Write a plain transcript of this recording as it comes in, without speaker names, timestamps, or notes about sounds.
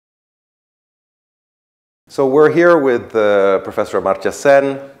So we're here with Professor Amartya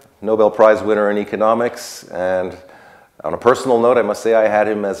Sen, Nobel Prize winner in economics, and on a personal note, I must say I had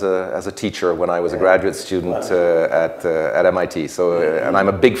him as a teacher when I was a graduate student at MIT. And I'm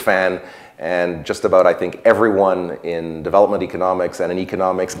a big fan, and just about I think everyone in development economics and in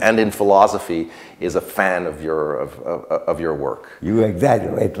economics and in philosophy is a fan of your work. You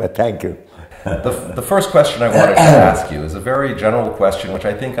exaggerate, but thank you. The first question I wanted to ask you is a very general question, which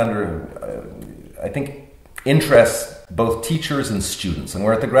I think interests both teachers and students. And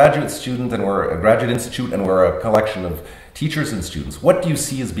we're at the graduate student, and we're a graduate institute, and we're a collection of teachers and students. What do you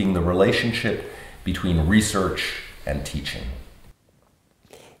see as being the relationship between research and teaching?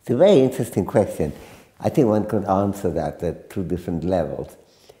 It's a very interesting question. I think one could answer that at two different levels.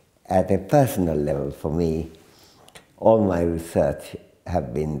 At a personal level, for me, all my research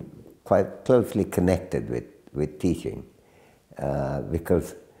have been quite closely connected with teaching,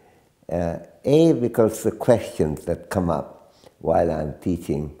 because the questions that come up while I'm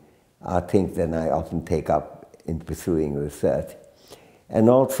teaching are things that I often take up in pursuing research. And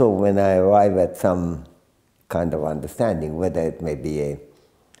also when I arrive at some kind of understanding, whether it may be a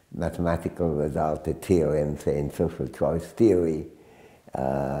mathematical result, a theorem, say in social choice theory,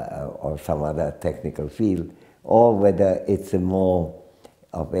 or some other technical field, or whether it's a more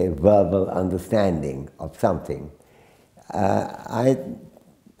of a verbal understanding of something,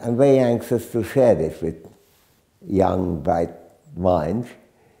 I'm very anxious to share this with young, bright minds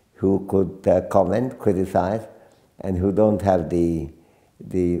who could comment, criticize, and who don't have the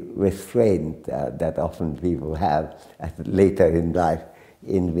restraint that often people have later in life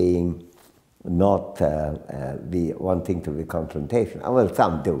in being not wanting to be confrontational. Well,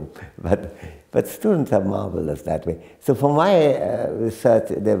 some do, but students are marvelous that way. So for my research,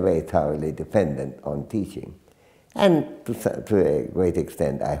 they're very thoroughly dependent on teaching. And to a great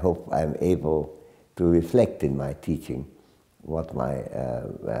extent, I hope I'm able to reflect in my teaching what my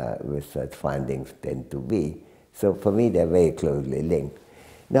research findings tend to be. So for me, they're very closely linked.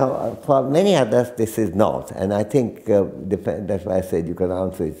 Now, for many others, this is not. And I think that's why I said you can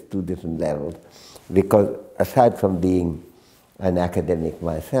answer it two different levels. Because aside from being an academic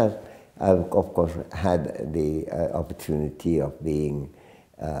myself, I've, of course, had the opportunity of being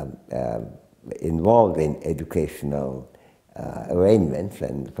involved in educational arrangements,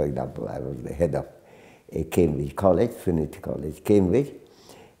 and for example, I was the head of a Cambridge College, Trinity College, Cambridge,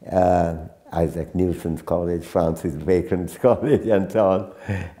 Isaac Newton's College, Francis Bacon's College, and so on.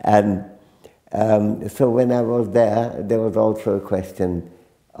 And so when I was there was also a question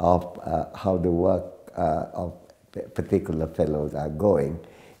of how the work of particular fellows are going.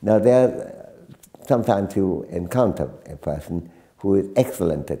 Now, sometimes you encounter a person who is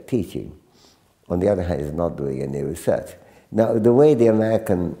excellent at teaching, on the other hand, is not doing any research. Now, the way the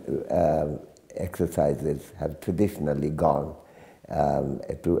American exercises have traditionally gone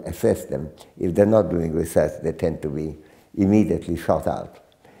to assess them, if they're not doing research, they tend to be immediately shot out.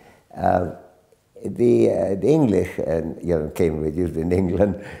 The English, and Cambridge is in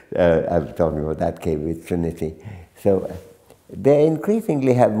England, I was talking about that, Cambridge, Trinity. So they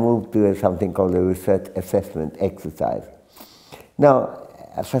increasingly have moved to something called a research assessment exercise. Now,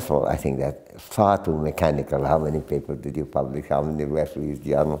 first of all, I think that's far too mechanical. How many papers did you publish? How many referees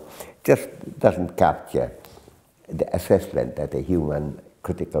journal? Just doesn't capture the assessment that a human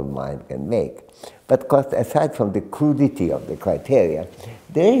critical mind can make. But of course, aside from the crudity of the criteria,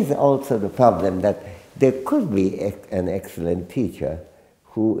 there is also the problem that there could be an excellent teacher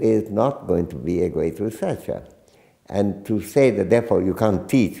who is not going to be a great researcher. And to say that therefore you can't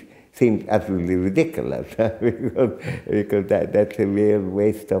teach seems absolutely ridiculous because that's a real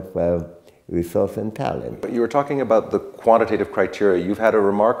waste of resource and talent. But you were talking about the quantitative criteria. You've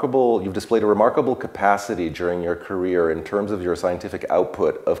displayed a remarkable capacity during your career in terms of your scientific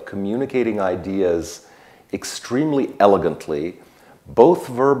output of communicating ideas extremely elegantly, both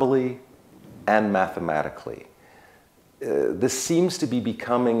verbally and mathematically. This seems to be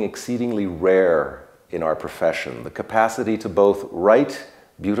becoming exceedingly rare in our profession, the capacity to both write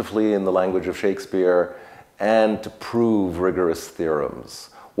beautifully in the language of Shakespeare and to prove rigorous theorems.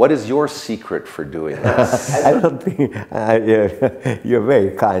 What is your secret for doing this? I don't think you're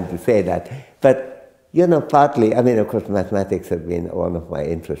very kind to say that. But, partly, of course, mathematics have been one of my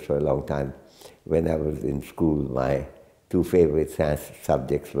interests for a long time. When I was in school, my two favorite science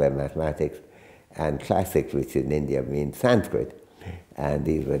subjects were mathematics and classics, which in India means Sanskrit. And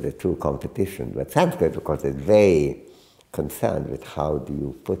these were the two competitions. But Sanskrit, of course, is very concerned with how do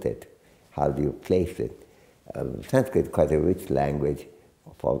you put it, how do you place it. Sanskrit is quite a rich language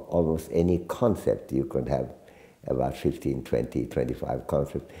for almost any concept you could have about 15, 20, 25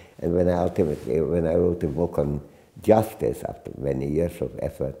 concepts. And when I wrote a book on justice after many years of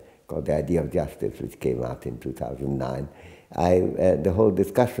effort, called The Idea of Justice, which came out in 2009, the whole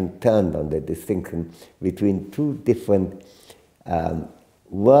discussion turned on the distinction between two different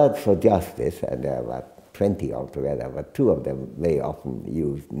words for justice, and there are about 20 altogether, but two of them very often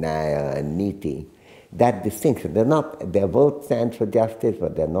used, nyaya and niti. That distinction, they're both stand for justice,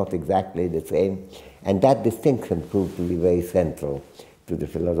 but they're not exactly the same. And that distinction proved to be very central to the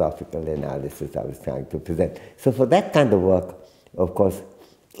philosophical analysis I was trying to present. So for that kind of work, of course,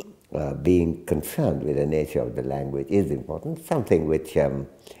 being concerned with the nature of the language is important, something which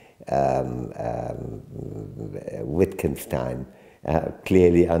Wittgenstein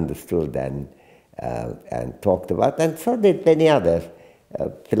clearly understood and talked about, and so did many others.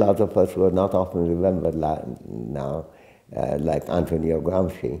 Philosophers who are not often remembered now, like Antonio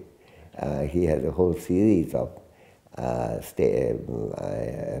Gramsci. He has a whole series of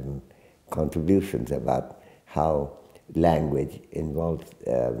contributions about how language involves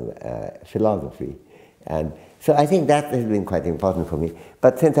philosophy. And so I think that has been quite important for me.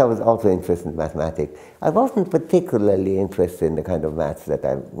 But since I was also interested in mathematics, I wasn't particularly interested in the kind of maths that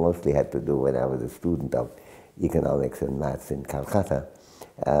I mostly had to do when I was a student of economics and maths in Calcutta,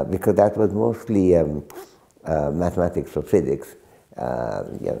 because that was mostly mathematics for physics,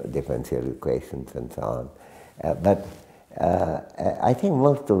 differential equations and so on. But I think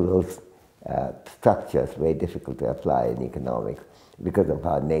most of those structures are very difficult to apply in economics because of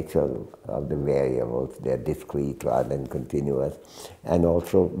our nature of the variables. They're discrete rather than continuous, and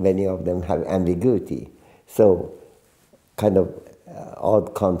also many of them have ambiguity. So kind of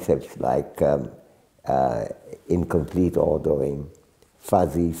odd concepts like incomplete ordering,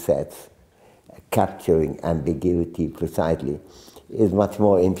 fuzzy sets, capturing ambiguity precisely is much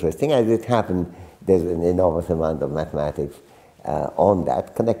more interesting. As it happened, there's an enormous amount of mathematics on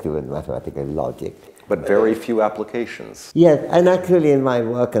that, connected with mathematical logic. But very few applications. Yes, and actually in my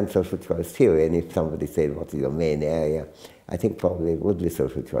work on social choice theory, and if somebody said, what is your main area, I think probably it would be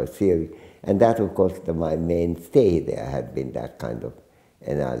social choice theory. And that, of course, my mainstay there had been that kind of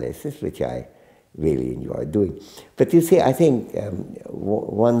analysis, which I really enjoy doing. But you see, I think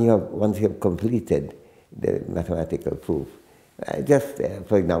once you have completed the mathematical proof,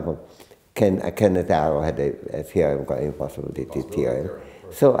 for example, Kenneth Arrow had a theorem called impossibility theorem.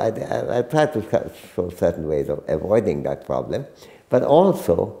 So I tried to show certain ways of avoiding that problem, but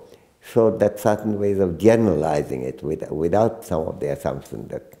also showed that certain ways of generalizing it without some of the assumptions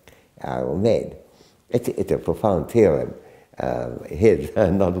that Arrow made. It's a profound theorem, his,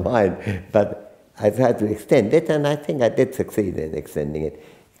 not mine, but I tried to extend it, and I think I did succeed in extending it.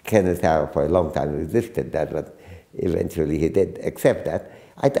 Kenneth Arrow for a long time resisted that, but eventually he did accept that.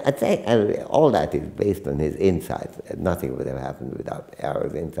 I think all that is based on his insights. Nothing would have happened without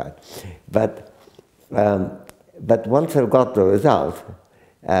Arrow's insight. But once I got the result,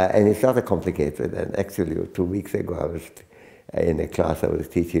 and it's rather complicated, and actually 2 weeks ago I was in a class I was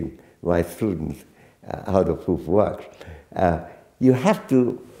teaching my students how the proof works. You have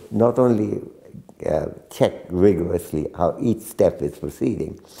to not only check rigorously how each step is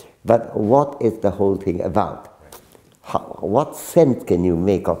proceeding, but what is the whole thing about? What sense can you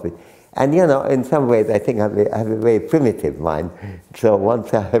make of it? And in some ways I think I have a very primitive mind. So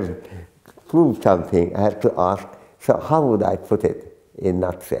once I have proved something, I have to ask, so how would I put it in a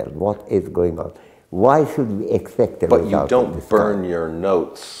nutshell? What is going on? Why should we expect a result? But you don't burn your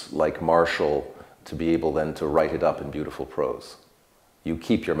notes like Marshall to be able then to write it up in beautiful prose. You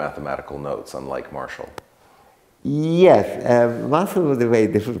keep your mathematical notes, unlike Marshall. Yes, Marshall was a very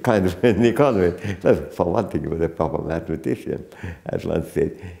different kind of an economist. For one thing, he was a proper mathematician, as one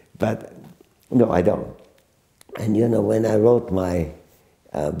said. But no, I don't. And when I wrote my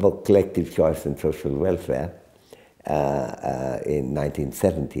book, Collective Choice and Social Welfare, in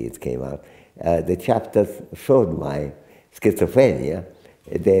 1970 it came out, the chapters showed my schizophrenia,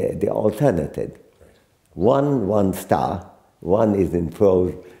 the alternative. One star, one is in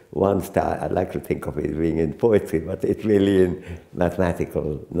prose, 1 star, I like to think of it being in poetry, but it's really in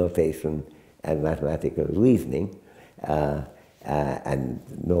mathematical notation and mathematical reasoning, and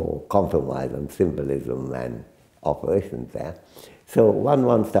no compromise on symbolism and operations there. So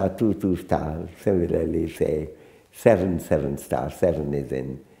 1 star, 2 star, similarly say 7 star, 7 is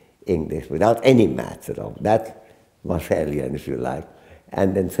in English without any maths at all. That's Marshallian, if you like.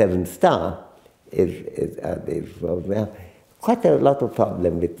 And then 7 star is well, quite a lot of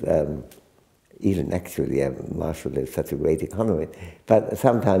problem with, even actually, Marshall is such a great economist, but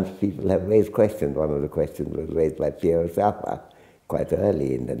sometimes people have raised questions. One of the questions was raised by Piero Zappa quite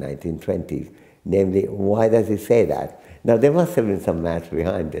early in the 1920s, Namely, why does he say that? Now, there must have been some math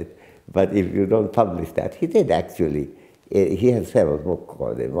behind it, but if you don't publish that, he did actually. He has several books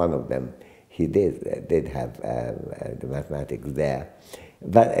called it. One of them, he did have the mathematics there.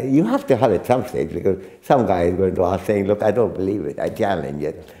 But you have to have it some stage, because some guy is going to ask saying, look, I don't believe it, I challenge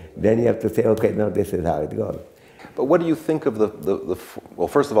it. Then you have to say, okay, no, this is how it goes. But what do you think of well,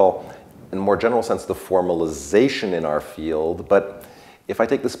 first of all, in a more general sense, the formalization in our field, but if I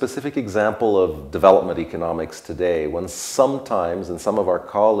take the specific example of development economics today, when sometimes, and some of our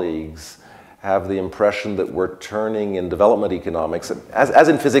colleagues have the impression that we're turning in development economics, as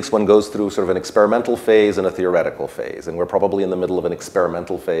in physics, one goes through sort of an experimental phase and a theoretical phase, and we're probably in the middle of an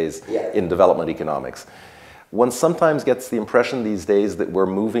experimental phase in development economics. One sometimes gets the impression these days that we're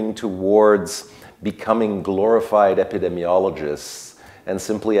moving towards becoming glorified epidemiologists and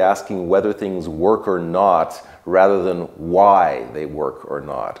simply asking whether things work or not, rather than why they work or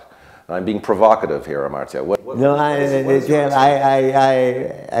not. I'm being provocative here, Amartya. No, I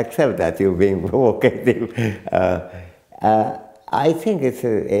accept that you're being provocative. I think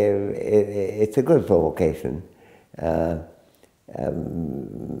it's a good provocation. I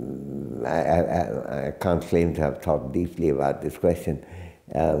can't claim to have thought deeply about this question,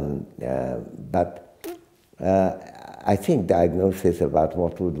 but I think diagnosis about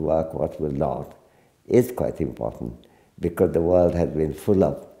what would work, what will not, is quite important, because the world has been full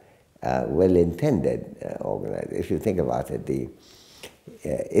of well-intended organizers. If you think about it,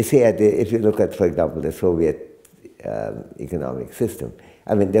 if you look at, for example, the Soviet economic system,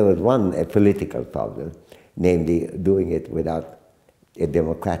 I mean, there was a political problem, namely doing it without a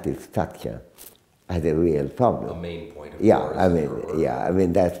democratic structure as a real problem. A main point of view. I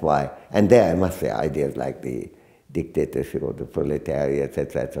mean, that's why. And there, I must say, ideas like the dictatorship of the proletariat,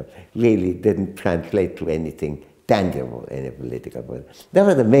 etc., really didn't translate to anything tangible in a political process. That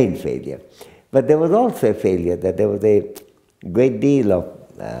was the main failure. But there was also a failure that there was a great deal of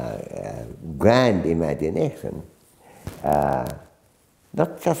grand imagination,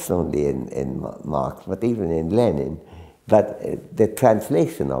 not just only in Marx, but even in Lenin. But the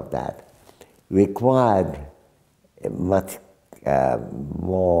translation of that required much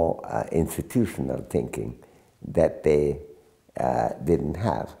more institutional thinking that they didn't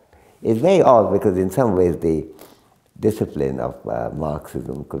have. It's very odd, because in some ways the discipline of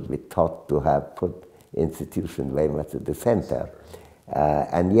Marxism could be thought to have put institutions very much at the center.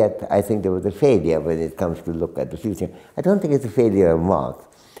 And yet I think there was a failure when it comes to look at the future. I don't think it's a failure of Marx,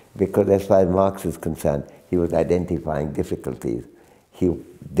 because as far as Marx is concerned, he was identifying difficulties. He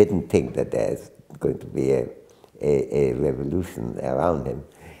didn't think that there's going to be a revolution around him.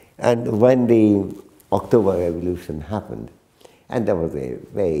 And when the October Revolution happened, and that was a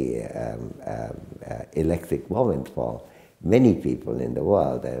very electric moment for many people in the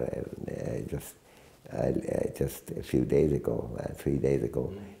world. Just a few days ago, 3 days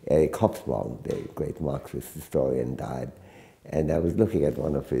ago, Eric Hobsbawm, the great Marxist historian, died. And I was looking at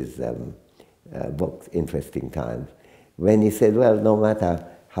one of his books, Interesting Times, when he said, well, no matter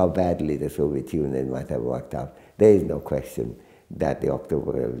how badly the Soviet Union might have worked out, there is no question that the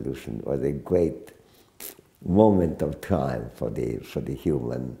October Revolution was a great moment of triumph for the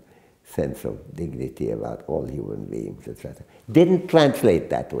human sense of dignity about all human beings, etc. Didn't translate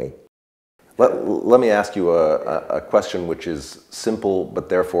that way. Let me ask you a question which is simple, but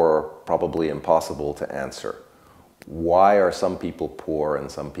therefore probably impossible to answer. Why are some people poor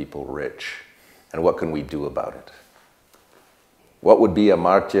and some people rich? And what can we do about it? What would be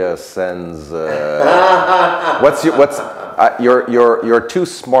Amartya Sen's... you're too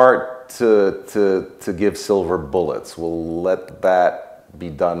smart to give silver bullets. We'll let that be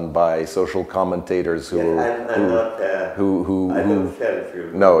done by social commentators who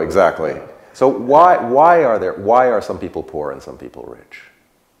no, exactly. So why are some people poor and some people rich?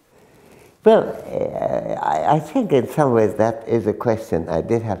 Well, I think in some ways that is a question I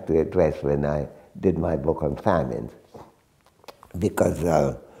did have to address when I did my book on famines, because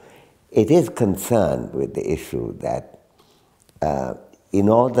it is concerned with the issue that in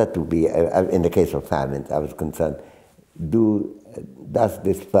order to be, in the case of famines, I was concerned, does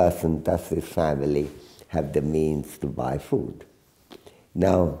this person, does this family have the means to buy food?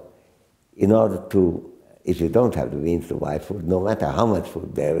 Now, in order to, if you don't have the means to buy food, no matter how much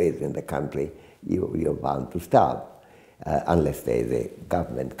food there is in the country, you're bound to starve, unless there is a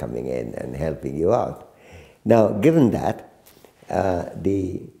government coming in and helping you out. Now, given that,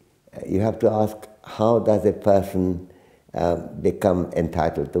 you have to ask, how does a person become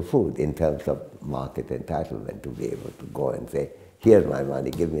entitled to food in terms of market entitlement, to be able to go and say, here's my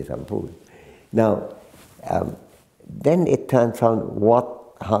money, give me some food. Now, then it turns on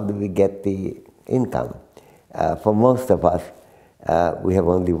how do we get the income. For most of us, we have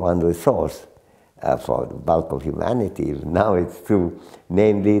only one resource for the bulk of humanity. Now it's through,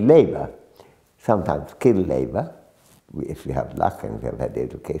 namely, labor. Sometimes skilled labor, if we have luck and we have had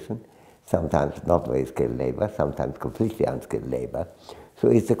education. Sometimes not very skilled labor, sometimes completely unskilled labor. So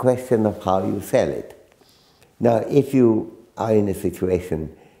it's a question of how you sell it. Now, if you are in a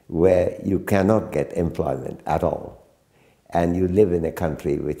situation where you cannot get employment at all, and you live in a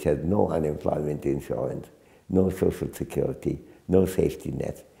country which has no unemployment insurance, no social security, no safety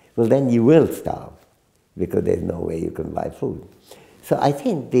net, well, then you will starve, because there's no way you can buy food. So I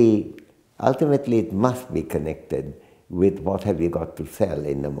think ultimately it must be connected with what have you got to sell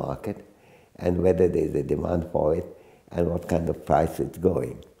in the market, and whether there's a demand for it, and what kind of price it's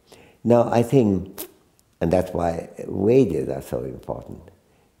going. Now, I think, and that's why wages are so important,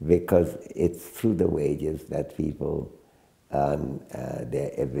 because it's through the wages that people earn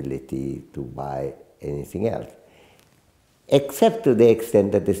their ability to buy anything else, except to the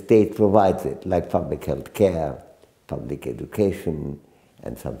extent that the state provides it, like public health care, public education,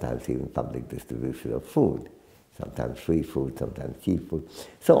 and sometimes even public distribution of food. Sometimes free food, sometimes cheap food.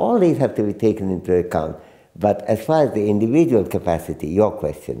 So all these have to be taken into account. But as far as the individual capacity, your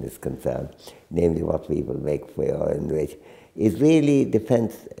question is concerned, namely what people make for your own wage, it really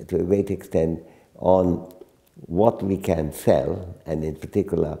depends to a great extent on what we can sell, and in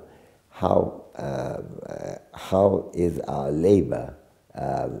particular, how is our labor,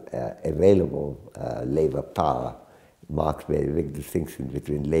 available labor power. Marx made a big distinction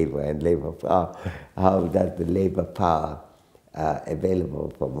between labor and labor power. How does the labor power available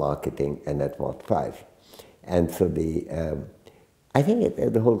for marketing, and at what price? And so I think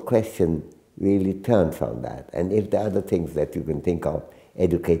the whole question really turns on that. And if there are other things that you can think of,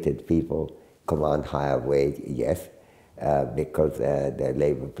 educated people command higher wage, yes, because their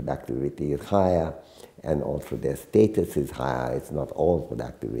labor productivity is higher, and also their status is higher. It's not all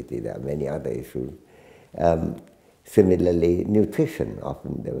productivity, there are many other issues. Similarly, nutrition.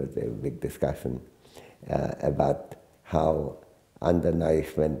 Often there was a big discussion about how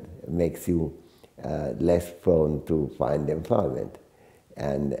undernourishment makes you less prone to find employment,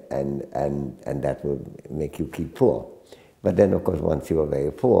 and that will make you keep poor. But then, of course, once you are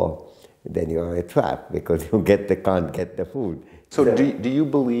very poor, then you are a trap, because you can't get the food. So do you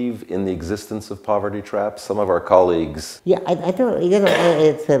believe in the existence of poverty traps? Some of our colleagues... Yeah, I don't,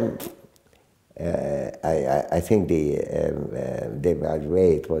 it's... I think the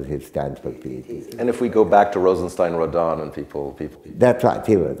Laureate was his Stanford PhD. And if we go back to Rosenstein-Rodin and people... That's right,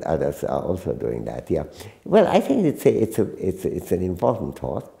 others are also doing that, yeah. Well, I think it's an important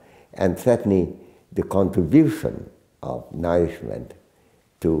thought, and certainly the contribution of nourishment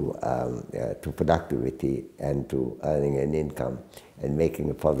to productivity and to earning an income and making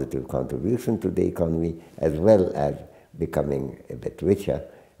a positive contribution to the economy, as well as becoming a bit richer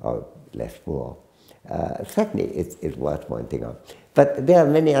or less poor. Certainly it's worth pointing out. But there are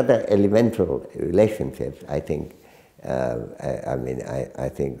many other elemental relationships, I think. I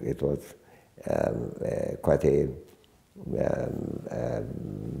think it was quite a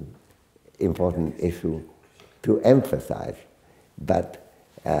important issue to emphasize. But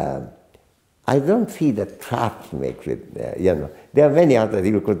I don't see that traps makes it, There are many others.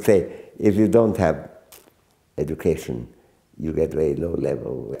 You could say, if you don't have education, you get very low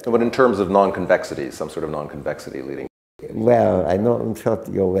level. But in terms of non-convexity, some sort of non-convexity leading? Well, I'm sure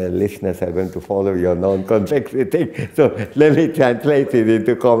your listeners are going to follow your non-convexity thing. So let me translate it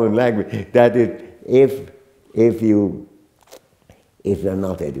into common language. That is, if you're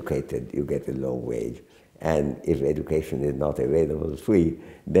not educated, you get a low wage. And if education is not available free,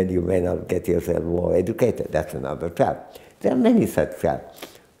 then you may not get yourself more educated. That's another trap. There are many such traps.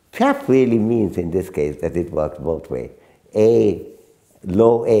 Trap really means, in this case, that it works both ways.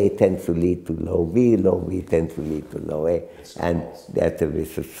 Low A tends to lead to low B tends to lead to low A, and that's a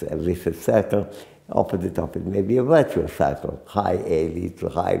vicious circle. Opposite of it may be a virtuous cycle. High A leads to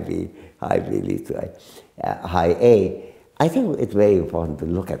high B leads to high A. I think it's very important to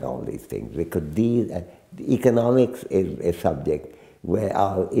look at all these things, because economics is a subject where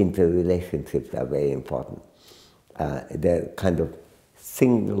our interrelationships are very important. They're kind of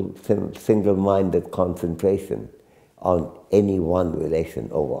single-minded concentration on any one relation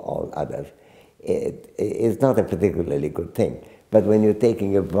over all others. It is not a particularly good thing. But when you're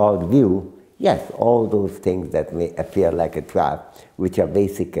taking a broad view, yes, all those things that may appear like a trap, which are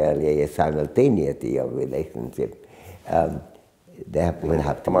basically a simultaneity of relationship, they will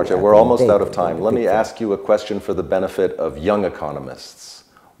have to Amartya, we're almost out of time. Let me ask you a question for the benefit of young economists.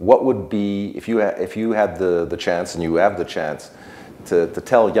 What would be, if you had the chance, and you have the chance, to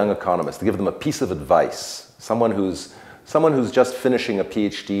tell young economists, to give them a piece of advice, someone who's just finishing a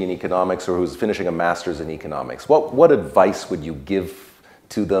PhD in economics or who's finishing a master's in economics, what advice would you give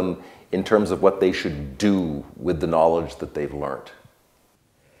to them in terms of what they should do with the knowledge that they've learned?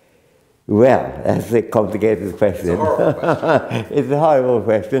 Well, that's a complicated question. It's a horrible question. It's a horrible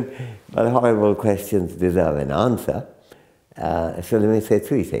question, but horrible questions deserve an answer. So let me say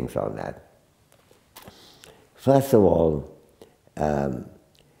three things on that. First of all,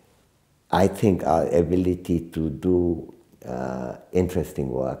 I think our ability to do interesting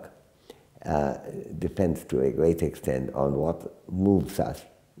work depends to a great extent on what moves us,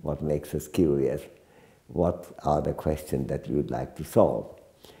 what makes us curious, what are the questions that we would like to solve.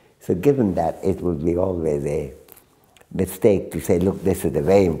 So given that, it would be always a mistake to say, look, this is a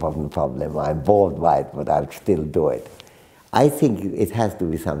very important problem, I'm bored by it, but I'll still do it. I think it has to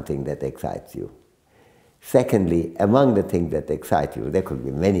be something that excites you. Secondly, among the things that excite you, there could be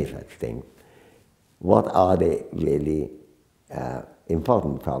many such things. What are the really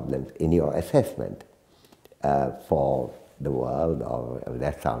important problems in your assessment for the world? Or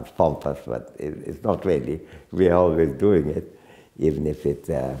that sounds pompous, but it's not really. We are always doing it, even if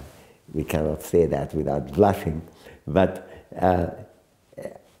we cannot say that without blushing. But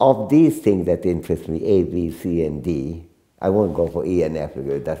of these things that interest me, A, B, C, and D, I won't go for E and F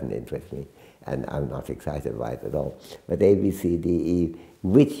because it doesn't interest me, and I'm not excited by it at all. But A, B, C, D, E,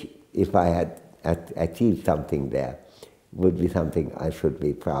 which, if I had achieved something there, would be something I should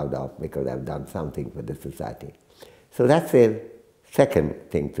be proud of because I've done something for the society. So that's a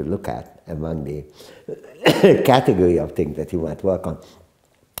second thing to look at among the category of things that you might work on.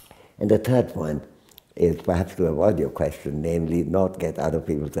 And the third one is perhaps to avoid your question, namely not get other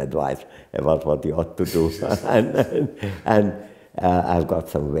people's advice about what you ought to do. and I've got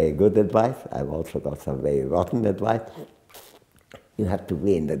some very good advice. I've also got some very rotten advice. You have to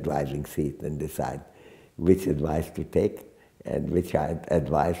be in the driving seat and decide which advice to take and which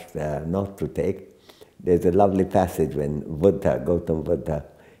advice not to take. There's a lovely passage when Gautam Buddha,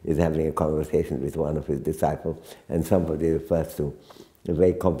 is having a conversation with one of his disciples, and somebody refers to a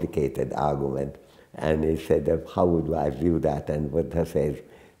very complicated argument, and he said, how would I view that? And Buddha says,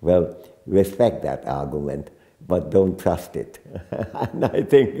 well, respect that argument, but don't trust it. And I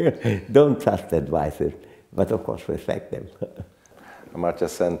think, don't trust advices, but of course respect them. Amartya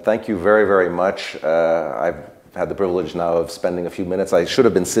Sen, thank you very, very much. I've had the privilege now of spending a few minutes. I should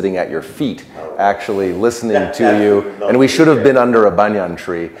have been sitting at your feet, actually listening to you, and we should have been under a banyan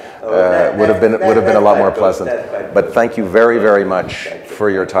tree. Would have been a lot more pleasant. But thank you very, very much for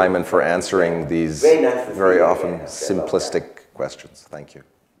your time and for answering these very often simplistic questions. Thank you.